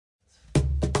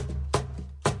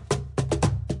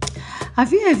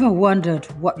Have you ever wondered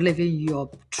what living your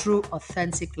true,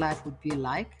 authentic life would be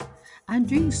like? And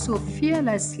doing so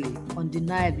fearlessly,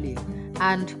 undeniably,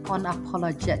 and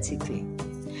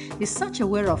unapologetically? Is such a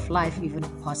way of life even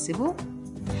possible?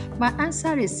 My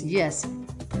answer is yes,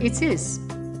 it is.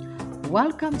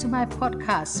 Welcome to my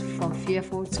podcast, From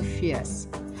Fearful to Fierce.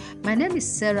 My name is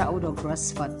Sarah Odo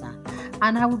Grossfatner,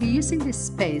 and I will be using this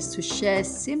space to share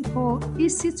simple,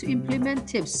 easy to implement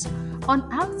tips on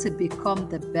how to become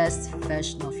the best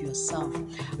version of yourself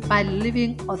by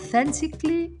living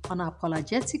authentically,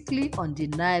 unapologetically,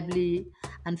 undeniably,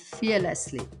 and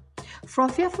fearlessly. From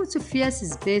Fearful to Fierce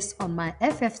is based on my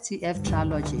FFTF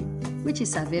trilogy, which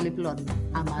is available on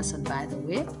Amazon, by the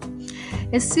way.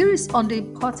 A series on the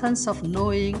importance of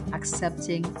knowing,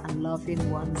 accepting, and loving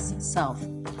one's self.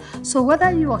 So,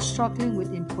 whether you are struggling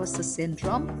with imposter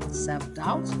syndrome, self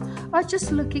doubt, or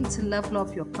just looking to level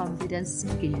up your confidence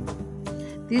game,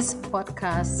 this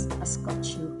podcast has got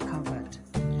you covered.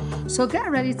 So, get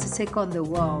ready to take on the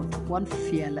world one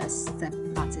fearless step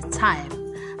at a time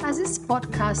as this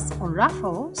podcast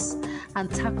unravels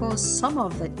and tackles some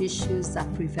of the issues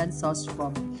that prevents us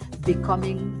from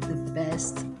becoming the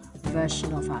best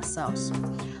version of ourselves.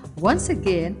 Once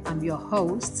again, I'm your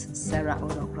host, Sarah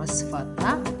Odo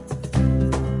Grossfather.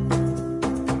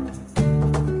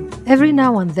 Every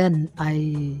now and then,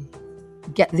 I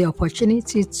get the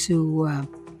opportunity to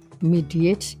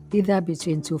mediate either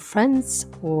between two friends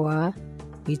or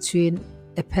between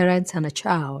a parent and a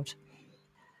child.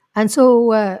 And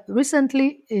so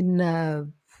recently in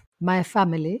my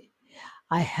family,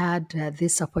 I had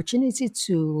this opportunity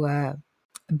to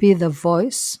be the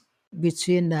voice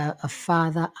between a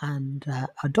father and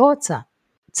a daughter.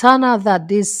 Turned out that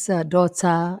this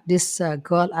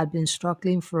girl had been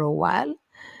struggling for a while.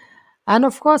 And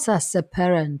of course, as a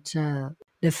parent,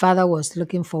 the father was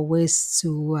looking for ways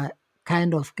to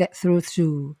kind of get through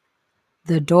to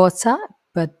the daughter,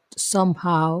 but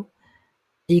somehow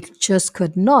he just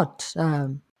could not.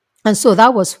 And so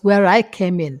that was where I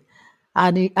came in.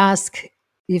 And he asked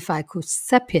if I could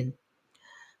step in.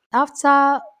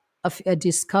 After a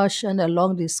discussion, a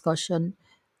long discussion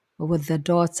with the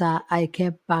daughter, I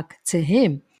came back to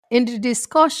him. In the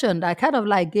discussion, I kind of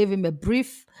like gave him a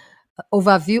brief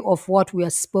overview of what we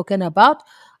had spoken about.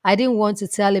 I didn't want to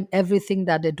tell him everything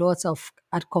that the daughter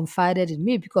had confided in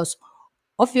me because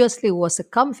obviously it was a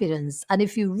confidence. And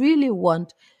if you really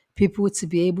want people to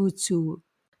be able to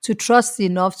trust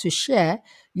enough to share,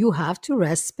 you have to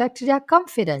respect their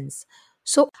confidence.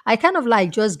 So I kind of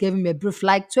like just gave him a brief,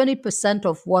 like 20%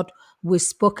 of what we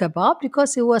spoke about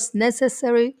because it was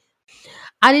necessary.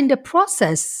 And in the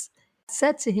process,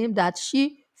 said to him that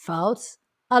she felt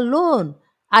alone.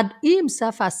 And he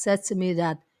himself has said to me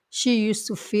that she used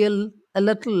to feel a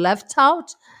little left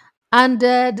out. And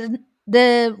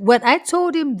when I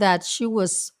told him that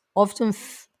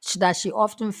that she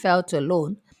often felt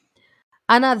alone,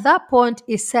 and at that point,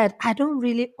 he said, I don't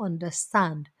really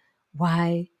understand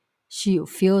why she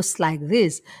feels like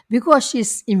this because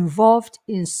she's involved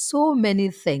in so many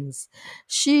things.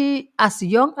 She, as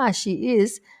young as she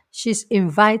is, she's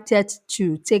invited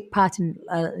to take part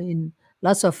in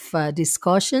lots of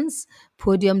discussions,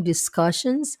 podium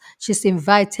discussions. She's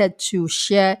invited to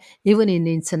share even in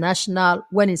international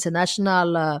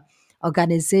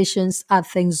organizations have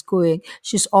things going.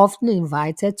 She's often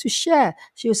invited to share.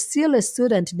 She was still a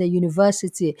student in the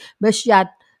university, but she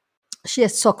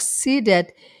has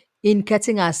succeeded in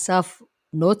getting herself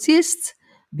noticed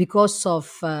because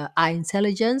of her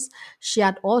intelligence. She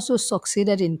had also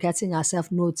succeeded in getting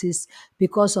herself noticed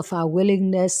because of her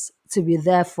willingness to be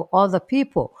there for other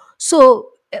people. So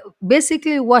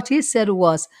basically, what he said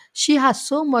was she has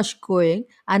so much going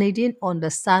and he didn't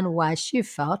understand why she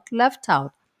felt left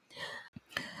out.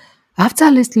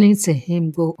 After listening to him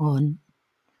go on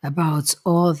about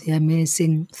all the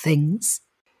amazing things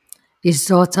his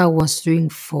daughter was doing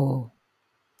for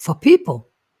people,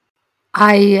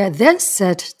 I then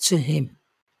said to him,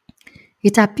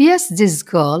 it appears this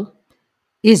girl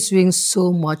is doing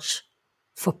so much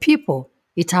for people.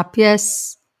 It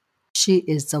appears she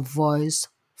is the voice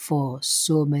for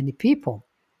so many people.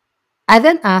 I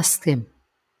then asked him,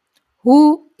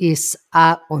 who is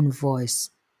our own voice?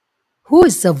 Who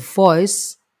is the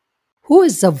voice? Who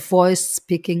is the voice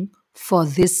speaking for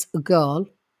this girl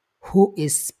who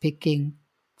is speaking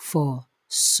for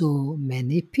so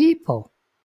many people?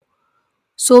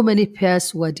 So many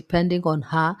peers were depending on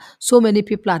her. So many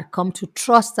people had come to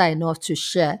trust her enough to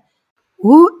share.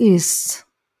 Who is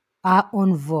our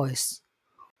own voice?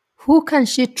 Who can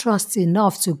she trust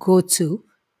enough to go to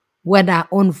when our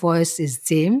own voice is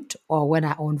dimmed or when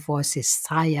our own voice is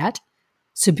tired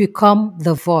to become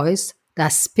the voice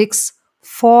that speaks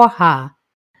for her.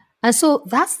 And so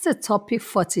that's the topic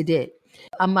for today.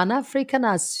 I'm an African,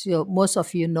 as most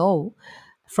of you know,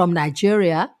 from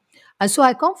Nigeria. And so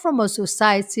I come from a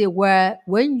society where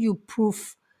when you've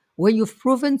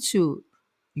proven to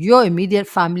your immediate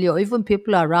family or even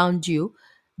people around you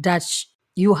that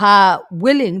you are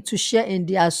willing to share in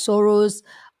their sorrows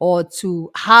or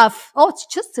to have, or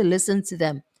just to listen to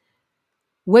them,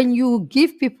 when you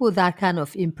give people that kind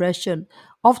of impression,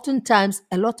 oftentimes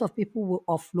a lot of people will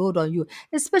offload on you,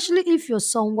 especially if you're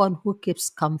someone who keeps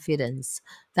confidence.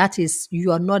 That is,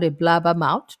 you are not a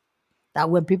blabbermouth, that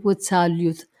when people tell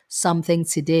you something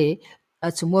today,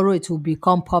 tomorrow it will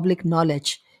become public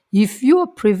knowledge. If you are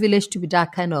privileged to be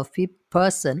that kind of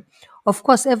person, of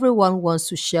course, everyone wants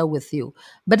to share with you.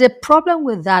 But the problem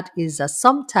with that is that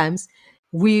sometimes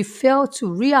we fail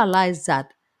to realize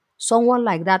that someone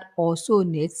like that also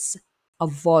needs a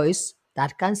voice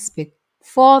that can speak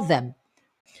for them.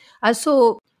 And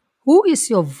so, who is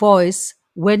your voice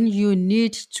when you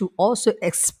need to also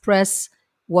express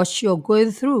what you're going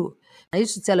through? I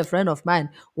used to tell a friend of mine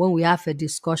when we have a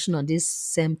discussion on this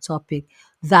same topic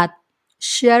that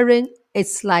sharing,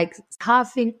 it's like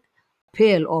having a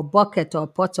pail or bucket or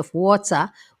pot of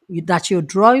water that you're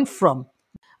drawing from.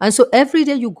 And so every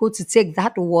day you go to take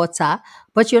that water,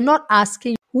 but you're not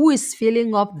asking who is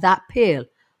filling up that pail.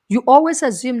 You always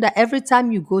assume that every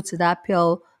time you go to that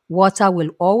pail, water will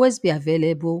always be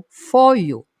available for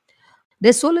you.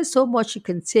 There's only so much you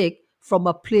can take from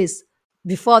a place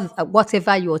before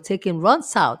whatever you're taking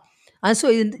runs out. And so,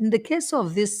 in the case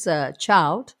of this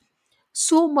child,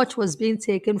 so much was being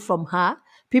taken from her.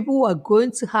 People were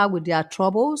going to her with their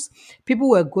troubles. People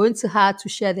were going to her to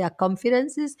share their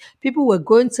confidences. People were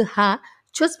going to her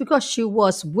just because she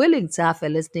was willing to have a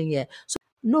listening ear. So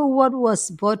no one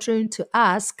was bothering to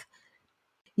ask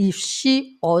if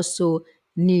she also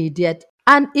needed.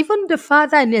 And even the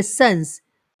father, in a sense,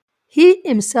 he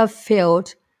himself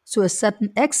failed to a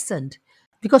certain extent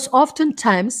because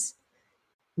oftentimes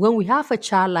when we have a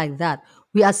child like that,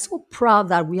 we are so proud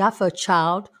that we have a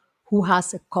child who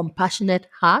has a compassionate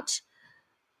heart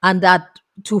and that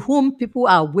to whom people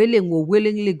are willing will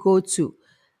willingly go to.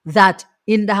 That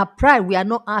in their pride, we are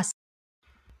not asking.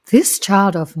 This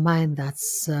child of mine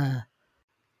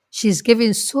she's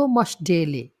giving so much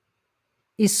daily.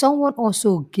 Is someone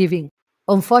also giving?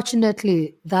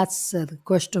 Unfortunately, that's the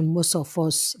question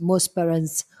most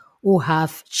parents who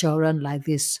have children like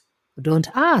this don't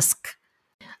ask.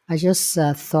 I just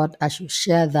thought I should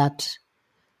share that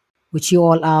with you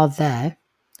all out there.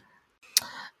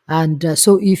 And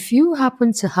so, if you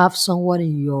happen to have someone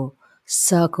in your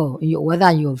circle, whether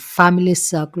in your family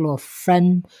circle or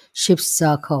friendship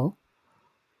circle,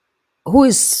 who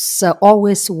is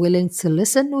always willing to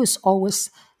listen, who is always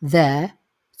there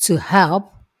to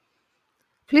help,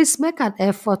 please make an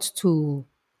effort to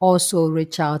also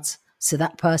reach out to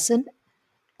that person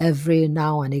every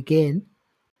now and again.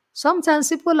 Sometimes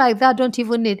people like that don't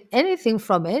even need anything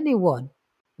from anyone,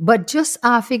 but just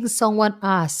having someone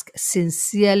ask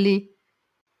sincerely,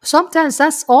 sometimes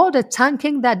that's all the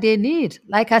thanking that they need.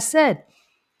 Like I said,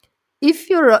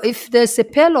 if there's a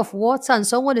pail of water and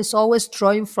someone is always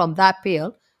drawing from that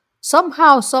pail,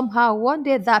 somehow, one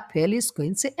day that pail is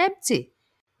going to empty.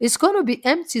 It's going to be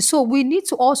empty. So we need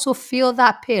to also fill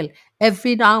that pail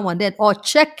every now and then or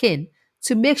check in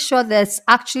to make sure there's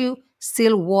actually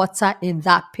still water in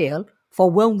that pail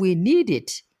for when we need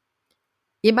it.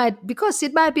 Because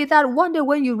it might be that one day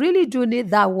when you really do need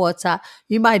that water,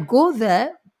 you might go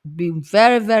there, be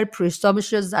very, very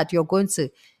presumptuous that you're going to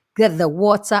get the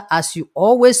water as you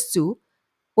always do,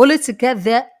 only to get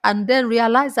there and then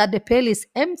realize that the pail is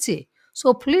empty.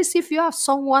 So please, if you have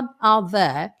someone out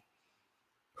there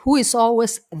who is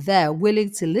always there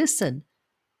willing to listen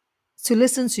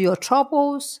to your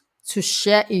troubles, to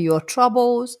share in your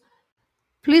troubles,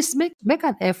 please make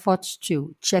an effort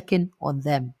to check in on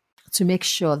them to make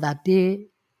sure that they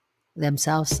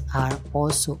themselves are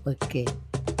also okay.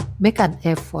 Make an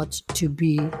effort to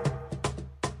be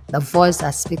the voice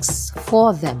that speaks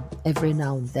for them every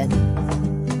now and then.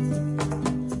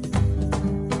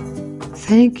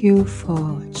 Thank you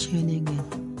for tuning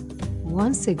in.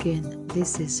 Once again,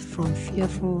 this is From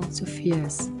Fearful to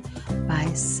Fierce by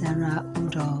Sarah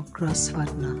Udo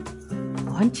Grossfatner.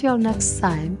 Until next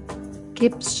time,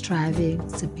 keep striving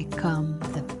to become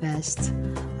the best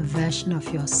version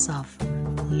of yourself.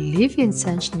 Live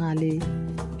intentionally,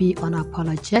 be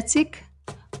unapologetic,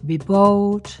 be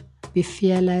bold, be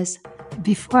fearless.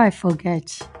 Before I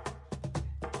forget,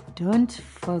 don't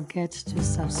forget to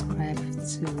subscribe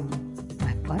to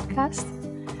my podcast,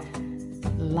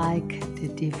 like the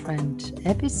different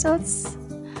episodes,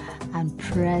 and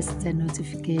press the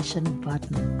notification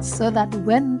button so that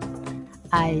when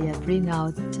I bring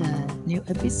out new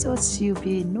episodes, you'll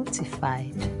be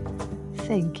notified.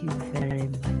 Thank you very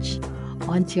much.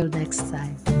 Until next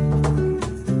time.